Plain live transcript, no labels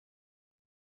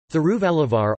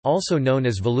Valluvar, also known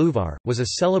as Valluvar, was a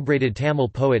celebrated Tamil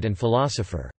poet and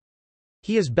philosopher.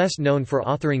 He is best known for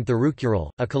authoring Thirukkural,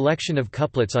 a collection of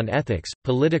couplets on ethics,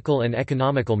 political and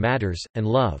economical matters, and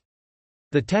love.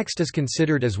 The text is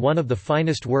considered as one of the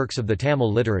finest works of the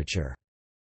Tamil literature.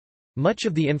 Much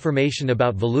of the information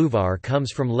about Valluvar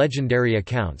comes from legendary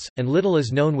accounts, and little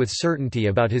is known with certainty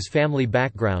about his family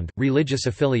background, religious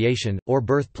affiliation, or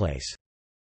birthplace.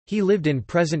 He lived in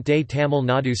present-day Tamil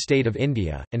Nadu state of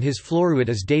India, and his floruit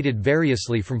is dated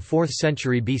variously from 4th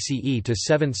century BCE to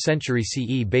 7th century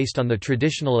CE based on the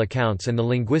traditional accounts and the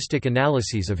linguistic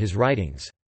analyses of his writings.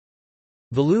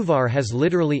 Valluvar has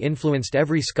literally influenced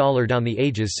every scholar down the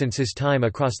ages since his time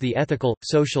across the ethical,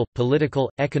 social,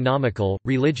 political, economical,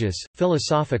 religious,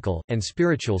 philosophical, and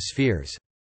spiritual spheres.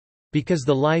 Because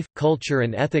the life, culture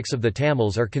and ethics of the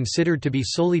Tamils are considered to be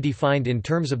solely defined in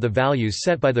terms of the values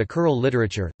set by the Kural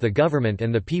literature, the government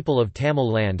and the people of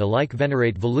Tamil land alike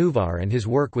venerate Valluvar and his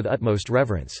work with utmost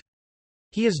reverence.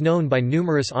 He is known by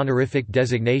numerous honorific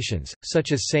designations,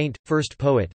 such as saint, first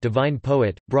poet, divine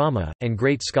poet, Brahma, and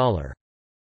great scholar.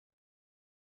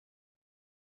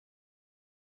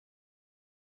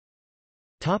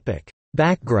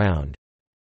 Background.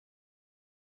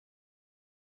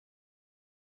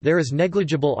 There is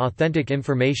negligible authentic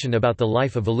information about the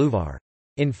life of Valluvar.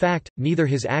 In fact, neither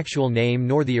his actual name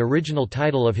nor the original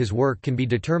title of his work can be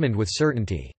determined with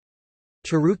certainty.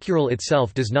 Thirukkural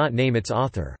itself does not name its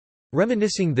author.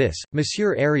 Reminiscing this,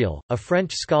 Monsieur Ariel, a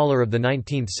French scholar of the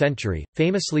 19th century,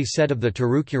 famously said of the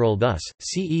Thirukkural thus,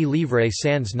 Ce livre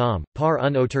sans nom, par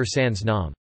un auteur sans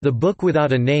nom, the book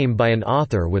without a name by an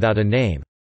author without a name.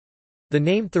 The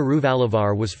name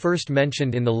Thiruvalluvar was first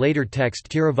mentioned in the later text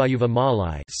Tiruvayuva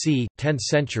Malai c. 10th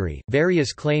century.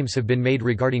 Various claims have been made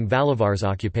regarding Valluvar's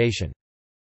occupation.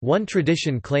 One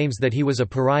tradition claims that he was a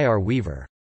Parayar weaver.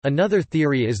 Another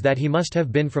theory is that he must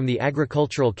have been from the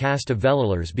agricultural caste of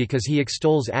Vellulars because he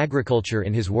extols agriculture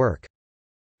in his work.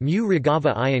 Mu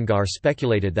Raghava Iyengar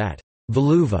speculated that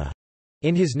Valluva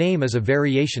in his name is a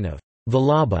variation of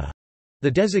Vallabha,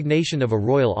 the designation of a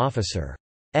royal officer.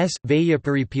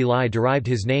 Vayyapuri Pillai derived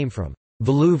his name from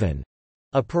Valluvan,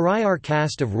 a Parayar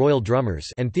caste of royal drummers,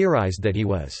 and theorized that he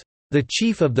was the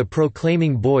chief of the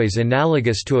proclaiming boys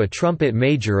analogous to a trumpet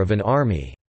major of an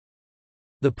army.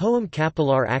 The poem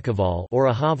Kapilar Akaval or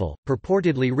Ahaval,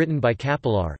 purportedly written by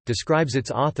Kapilar, describes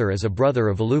its author as a brother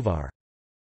of Valluvar.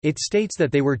 It states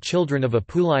that they were children of a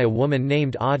Pulaya woman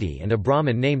named Adi and a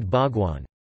Brahmin named Bhagwan.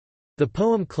 The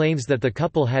poem claims that the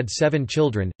couple had 7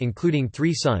 children, including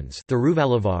 3 sons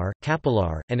Thiruvalluvar,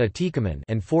 Kapilar, and Atikaman,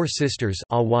 and 4 sisters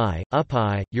Awai,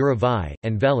 Uppai, Uravai,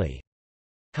 and Veli.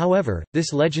 However,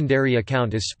 this legendary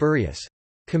account is spurious.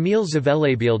 Camille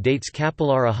Zavelabiel dates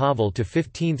Kapilar Ahaval to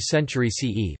 15th century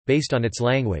CE, based on its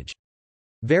language.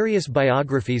 Various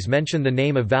biographies mention the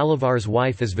name of Valluvar's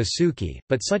wife as Vasuki,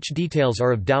 but such details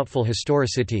are of doubtful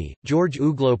historicity. George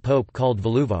Uglo Pope called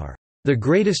Valluvar the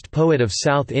greatest poet of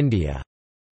South India,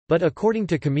 but according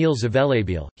to Camille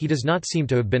Zavelabiel, he does not seem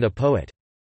to have been a poet.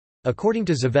 According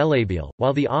to Zavelabiel,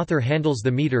 while the author handles the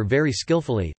meter very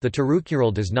skillfully, the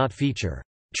Thirukkural does not feature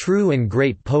true and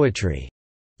great poetry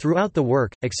throughout the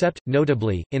work, except,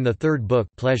 notably, in the third book,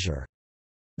 Pleasure.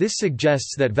 This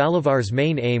suggests that Valluvar's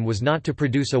main aim was not to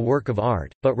produce a work of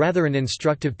art, but rather an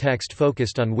instructive text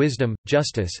focused on wisdom,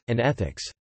 justice, and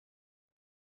ethics.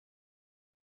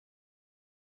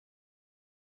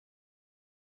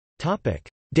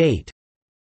 Date.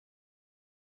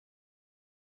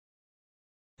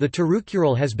 The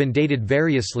Thirukkural has been dated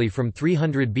variously from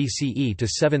 300 BCE to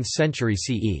 7th century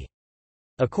CE.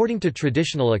 According to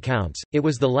traditional accounts, it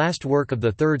was the last work of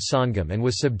the Third Sangam and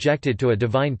was subjected to a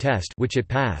divine test which it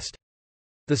passed.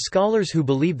 The scholars who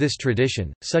believe this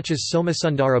tradition, such as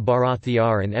Somasundara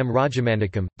Bharathiyar and M.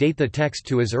 Rajamandakam, date the text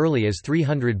to as early as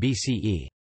 300 BCE.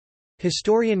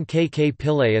 Historian K. K.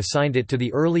 Pillai assigned it to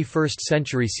the early 1st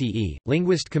century CE.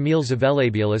 Linguist Camille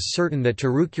Zavelabiel is certain that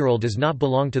Thirukkural does not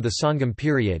belong to the Sangam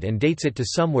period and dates it to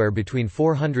somewhere between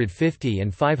 450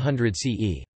 and 500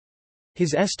 CE.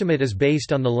 His estimate is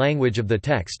based on the language of the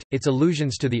text, its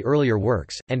allusions to the earlier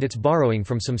works, and its borrowing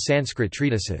from some Sanskrit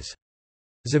treatises.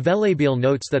 Zavelabiel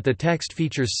notes that the text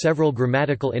features several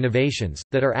grammatical innovations,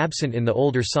 that are absent in the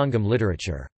older Sangam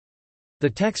literature. The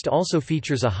text also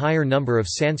features a higher number of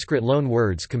Sanskrit loan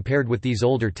words compared with these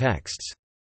older texts.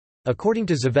 According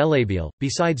to Zavelabiel,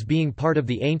 besides being part of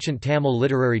the ancient Tamil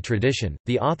literary tradition,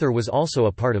 the author was also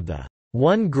a part of the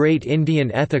one great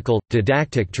Indian ethical,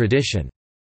 didactic tradition,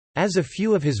 as a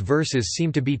few of his verses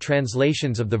seem to be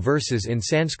translations of the verses in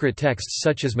Sanskrit texts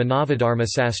such as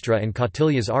Manavadharmasastra and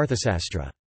Kautilya's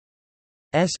Arthasastra.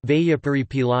 Vayyapuri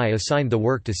Pillai assigned the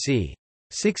work to c.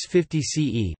 650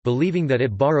 CE, believing that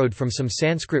it borrowed from some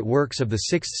Sanskrit works of the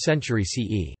 6th century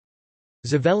CE.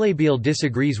 Zvelebil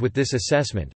disagrees with this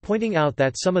assessment, pointing out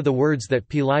that some of the words that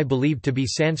Pillai believed to be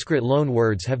Sanskrit loan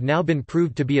words have now been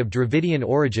proved to be of Dravidian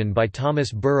origin by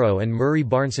Thomas Burrow and Murray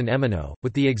Barnson Emino,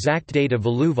 with the exact date of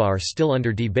Valluvar still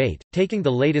under debate. Taking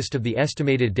the latest of the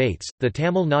estimated dates, the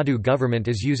Tamil Nadu government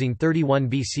is using 31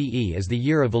 BCE as the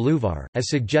year of Valluvar, as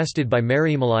suggested by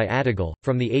Mariamalai Adigal,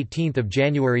 from 18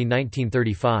 January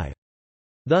 1935.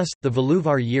 Thus, the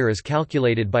Valluvar year is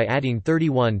calculated by adding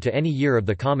 31 to any year of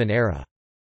the Common Era.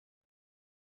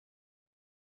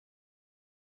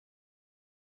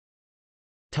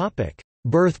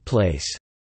 Birthplace.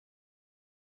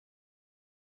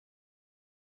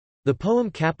 The poem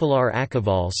Kapilar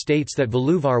Akaval states that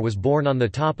Valluvar was born on the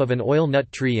top of an oil nut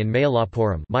tree in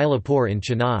Mayalapuram Mylapore in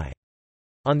Chennai.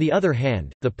 On the other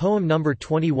hand, the poem number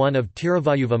 21 of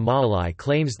Tiruvayuva Maalai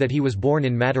claims that he was born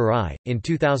in Madurai. In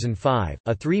 2005,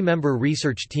 a three-member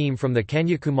research team from the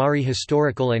Kanyakumari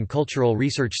Historical and Cultural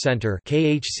Research Centre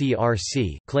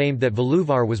 (KHCRC) claimed that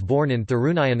Valluvar was born in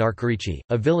Thirunayanarkurichi,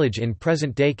 a village in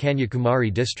present-day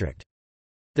Kanyakumari district.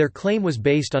 Their claim was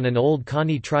based on an old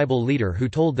Kani tribal leader who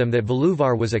told them that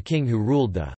Valluvar was a king who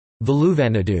ruled the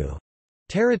Valluvanadu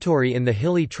territory in the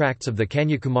hilly tracts of the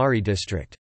Kanyakumari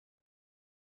district.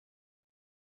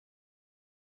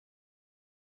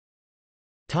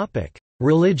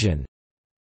 Religion.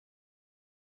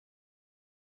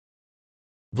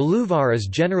 Valluvar is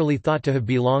generally thought to have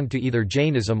belonged to either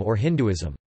Jainism or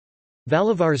Hinduism.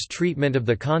 Valluvar's treatment of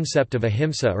the concept of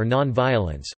ahimsa or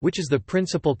non-violence, which is the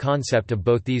principal concept of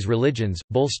both these religions,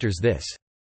 bolsters this.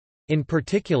 In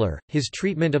particular, his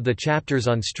treatment of the chapters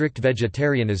on strict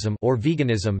vegetarianism or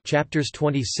veganism, chapters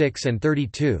 26 and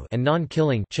 32, and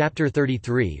non-killing, chapter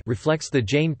 33, reflects the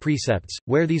Jain precepts,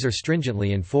 where these are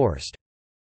stringently enforced.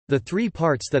 The three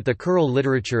parts that the Kural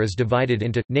literature is divided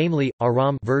into, namely,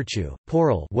 Aram virtue,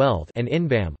 Poral wealth, and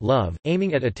Inbam love,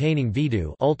 aiming at attaining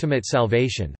Vidu ultimate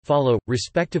salvation, follow,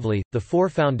 respectively, the four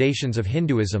foundations of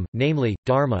Hinduism, namely,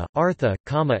 Dharma, Artha,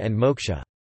 Kama and Moksha.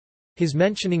 His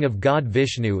mentioning of god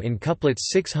Vishnu in couplets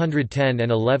 610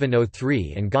 and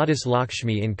 1103 and goddess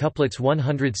Lakshmi in couplets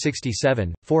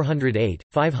 167, 408,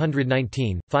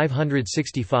 519,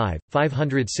 565,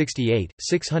 568,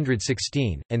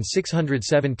 616, and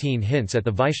 617 hints at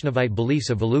the Vaishnavite beliefs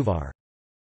of Valluvar.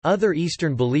 Other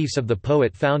Eastern beliefs of the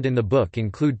poet found in the book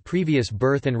include previous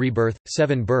birth and rebirth,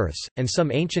 7 births, and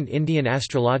some ancient Indian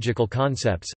astrological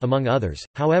concepts, among others.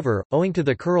 However, owing to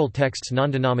the Kural text's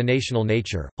non-denominational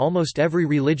nature, almost every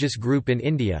religious group in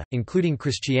India, including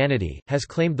Christianity, has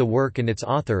claimed the work and its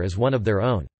author as one of their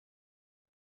own.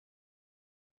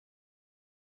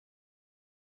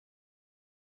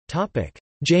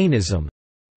 Jainism.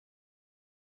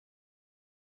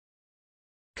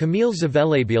 Camille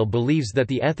Zvelebil believes that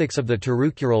the ethics of the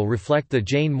Tirukural reflect the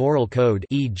Jain moral code,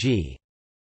 e.g.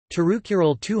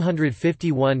 Tirukural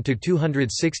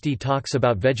 251–260 talks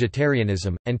about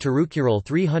vegetarianism, and Tirukural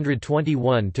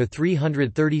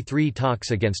 321–333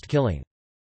 talks against killing.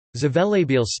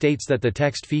 Zvelebil states that the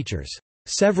text features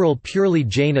several purely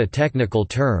Jaina technical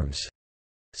terms,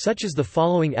 such as the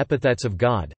following epithets of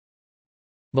God: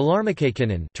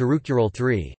 Malarmakakanan, Tirukural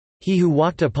 3, he who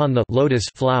walked upon the lotus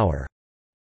flower.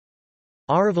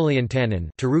 Aravaliantanan,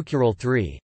 Tirukural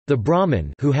 3, the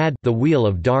Brahman who had the wheel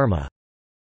of Dharma.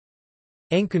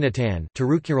 Ankunatan,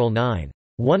 Tirukural 9,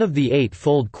 one of the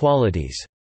eightfold qualities.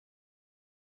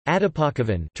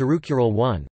 Adipakavan, Tirukural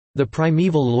 1, the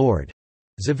primeval Lord.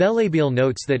 Zvelebil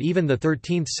notes that even the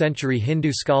 13th-century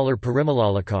Hindu scholar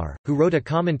Parimalalakar, who wrote a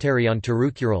commentary on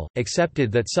Tirukural,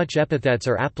 accepted that such epithets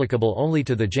are applicable only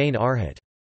to the Jain Arhat.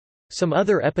 Some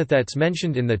other epithets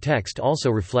mentioned in the text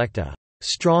also reflect a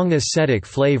strong ascetic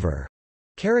flavor,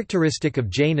 characteristic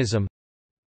of Jainism.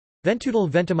 Ventudal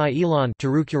Ventamai Elan,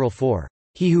 Tirukural 4,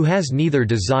 he who has neither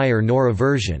desire nor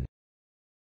aversion.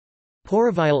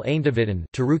 Poravile Aindavitan,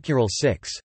 Tirukural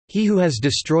 6, he who has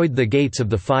destroyed the gates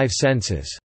of the five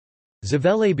senses.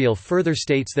 Zvelebil further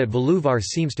states that Valluvar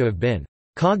seems to have been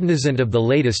cognizant of the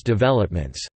latest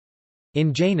developments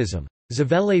in Jainism.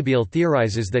 Zvelebil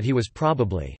theorizes that he was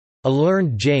probably a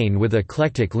learned Jain with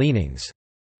eclectic leanings,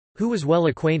 who was well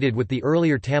acquainted with the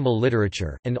earlier Tamil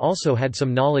literature, and also had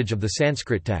some knowledge of the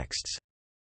Sanskrit texts.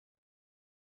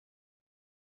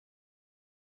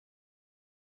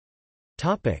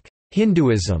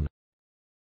 Hinduism.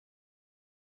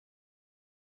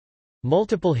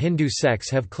 Multiple Hindu sects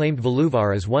have claimed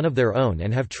Valluvar as one of their own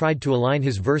and have tried to align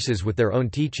his verses with their own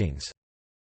teachings.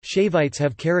 Shaivites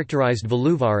have characterized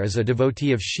Valluvar as a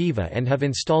devotee of Shiva and have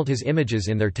installed his images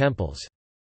in their temples.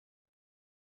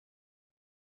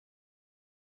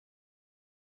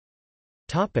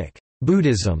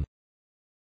 Buddhism.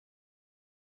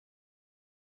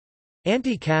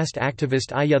 Anti-caste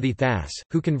activist Ayuthi Thas,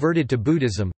 who converted to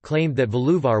Buddhism, claimed that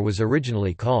Valluvar was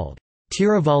originally called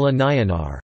Tiruvala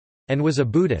Nayanar and was a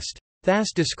Buddhist.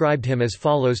 Thas described him as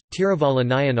follows: Tiruvala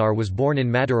Nayanar was born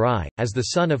in Madurai, as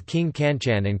the son of King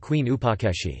Kanchan and Queen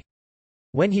Upakeshi.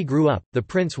 When he grew up, the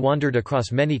prince wandered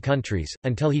across many countries,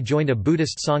 until he joined a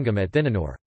Buddhist Sangam at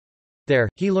Thinanur. There,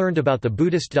 he learned about the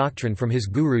Buddhist doctrine from his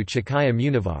guru Chakaya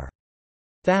Munivar.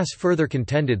 Thas further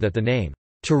contended that the name,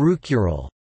 Tirukural,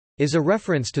 is a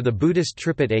reference to the Buddhist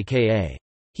Tripit aka.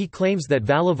 He claims that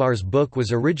Valluvar's book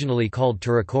was originally called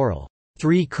Tirukural,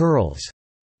 3 curls,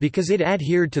 because it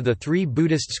adhered to the 3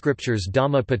 Buddhist scriptures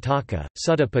Dhamma Pitaka,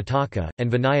 Sutta Pitaka,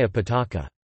 and Vinaya Pitaka.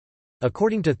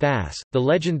 According to Thas, the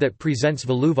legend that presents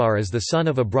Valluvar as the son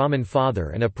of a Brahmin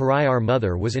father and a Parayar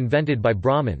mother was invented by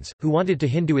Brahmins, who wanted to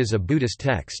Hinduize a Buddhist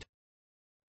text.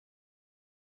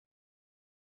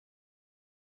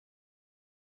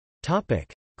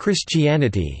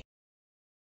 Christianity.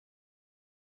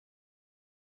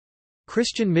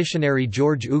 Christian missionary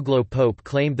George Uglo Pope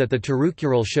claimed that the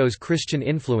Tirukural shows Christian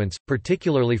influence,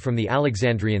 particularly from the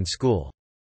Alexandrian school.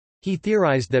 He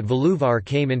theorized that Valluvar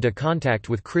came into contact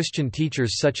with Christian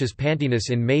teachers such as Pantinus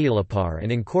in Mayilapar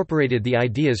and incorporated the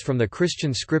ideas from the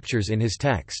Christian scriptures in his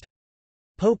text.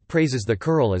 Pope praises the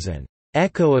Kural as an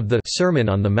echo of the Sermon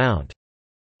on the Mount.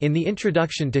 In the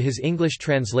introduction to his English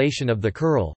translation of the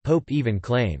Kural, Pope even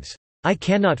claims, "I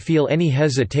cannot feel any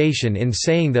hesitation in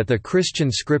saying that the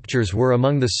Christian scriptures were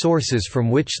among the sources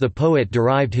from which the poet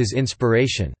derived his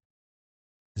inspiration."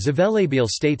 Zavelabiel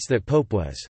states that Pope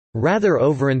was rather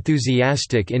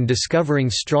overenthusiastic in discovering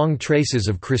strong traces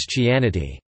of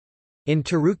Christianity in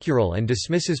Tirukural and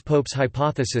dismisses Pope's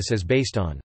hypothesis as based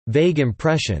on vague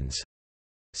impressions.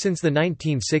 Since the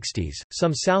 1960s,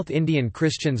 some South Indian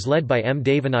Christians led by M.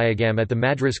 Devanayagam at the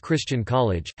Madras Christian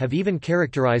College, have even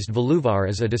characterized Valluvar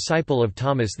as a disciple of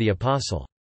Thomas the Apostle.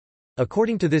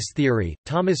 According to this theory,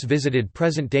 Thomas visited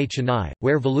present-day Chennai,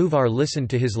 where Valluvar listened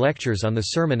to his lectures on the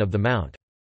Sermon of the Mount.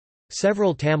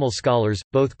 Several Tamil scholars,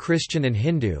 both Christian and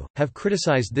Hindu, have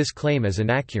criticized this claim as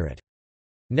inaccurate.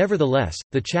 Nevertheless,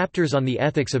 the chapters on the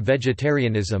ethics of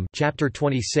vegetarianism, chapter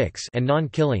 26, and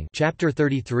non-killing, chapter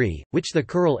 33, which the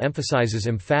Kural emphasizes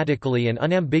emphatically and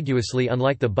unambiguously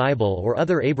unlike the Bible or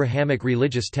other Abrahamic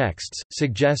religious texts,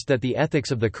 suggest that the ethics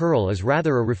of the Kural is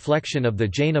rather a reflection of the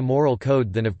Jaina moral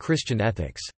code than of Christian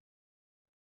ethics.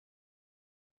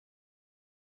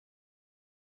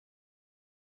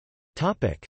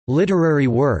 Topic: Literary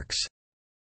works.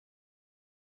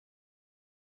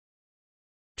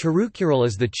 Tirukural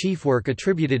is the chief work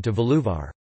attributed to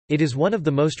Valluvar. It is one of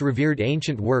the most revered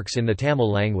ancient works in the Tamil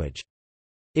language.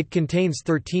 It contains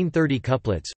 1330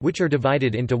 couplets, which are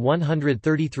divided into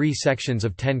 133 sections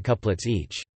of 10 couplets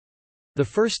each. The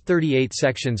first 38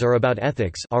 sections are about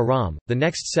ethics, aram, the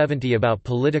next 70 about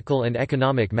political and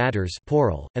economic matters,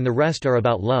 poral, and the rest are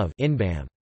about love, inbam.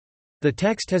 The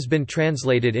text has been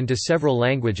translated into several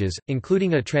languages,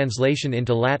 including a translation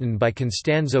into Latin by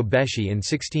Constanzo Beschi in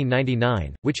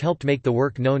 1699, which helped make the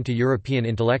work known to European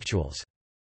intellectuals.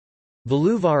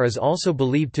 Valluvar is also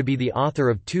believed to be the author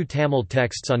of 2 Tamil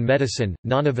texts on medicine,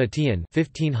 Nanavatiyan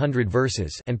 1500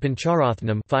 verses and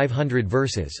Pancharathnam 500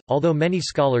 verses, although many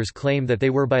scholars claim that they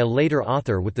were by a later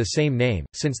author with the same name,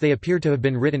 since they appear to have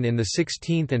been written in the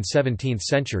 16th and 17th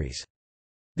centuries.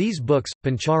 These books,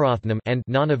 Pancharathnam and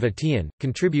Nanavatiyan,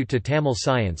 contribute to Tamil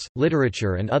science,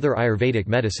 literature and other Ayurvedic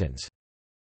medicines.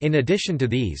 In addition to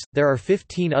these, there are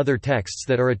 15 other texts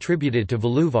that are attributed to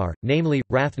Valluvar, namely,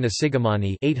 Rathna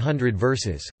Sigamani 800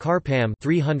 verses, Karpam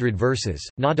 300 verses,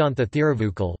 Nadantha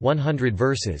Thiruvukal 100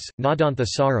 verses, Nadantha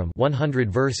Saram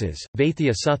 100 verses,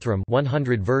 Vaithya Suthram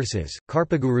 100 verses,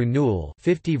 Karpaguru Nul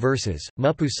 50 verses,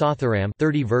 Muppu Satharam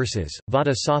 30 verses,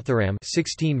 Vada Satharam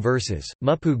 16 verses,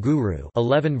 Muppu Guru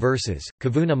 11 verses,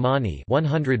 Kavuna Mani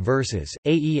 100 verses,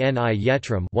 Aeni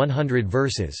Yetram 100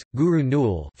 verses, Guru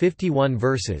Nul 51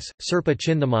 verses, Sirpa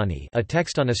Chindamani, a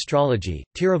text on astrology,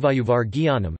 Tiruvayuvar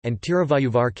Gyanam, and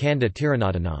Tiruvayuvar Kanda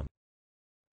Tiranadanam.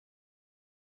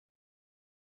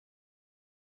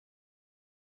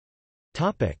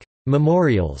 Topic: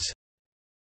 Memorials.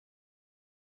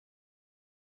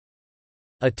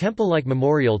 A temple-like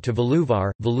memorial to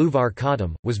Valluvar, Valluvar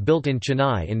Kadam, was built in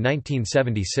Chennai in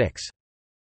 1976.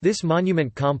 This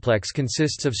monument complex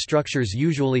consists of structures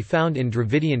usually found in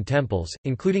Dravidian temples,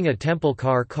 including a temple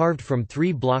car carved from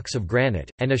 3 blocks of granite,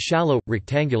 and a shallow,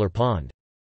 rectangular pond.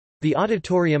 The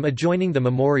auditorium adjoining the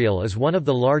memorial is one of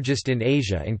the largest in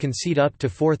Asia and can seat up to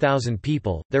 4,000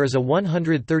 people. There is a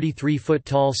 133-foot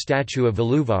tall statue of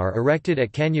Valluvar erected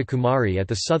at Kanyakumari at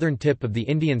the southern tip of the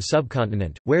Indian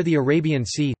subcontinent, where the Arabian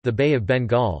Sea, the Bay of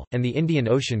Bengal, and the Indian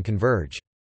Ocean converge.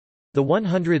 The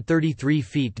 133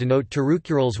 feet denote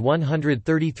Tirukkural's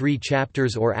 133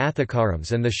 chapters or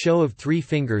Athakarams, and the show of three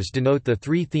fingers denote the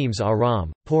three themes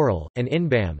Aram, Poral, and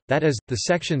Inbam, that is, the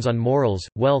sections on morals,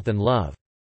 wealth and love.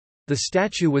 The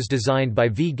statue was designed by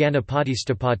V. Ganapati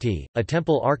Sthapati, a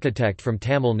temple architect from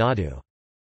Tamil Nadu.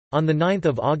 On 9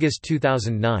 August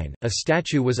 2009, a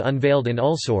statue was unveiled in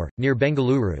Ulsur, near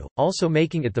Bengaluru, also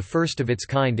making it the first of its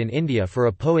kind in India for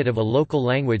a poet of a local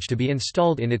language to be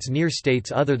installed in its near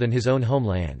states other than his own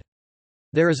homeland.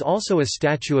 There is also a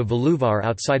statue of Valluvar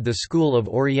outside the School of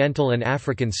Oriental and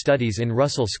African Studies in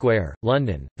Russell Square,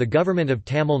 London. The government of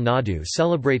Tamil Nadu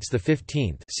celebrates the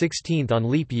 15th, 16th on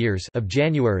leap years of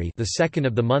January, the second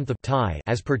of the month of Thai,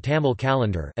 as per Tamil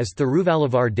calendar, as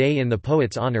Thiruvalluvar Day in the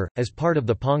poet's honour, as part of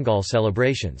the Pongal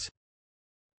celebrations.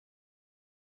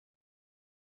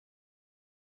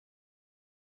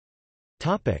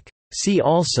 Topic. See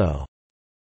also: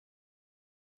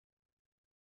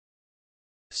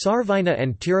 Sarvina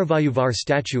and Tiruvayuvar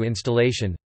statue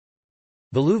installation,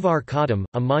 Valluvar Kadam,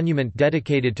 a monument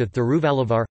dedicated to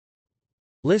Thiruvalluvar.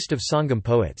 List of Sangam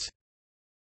poets.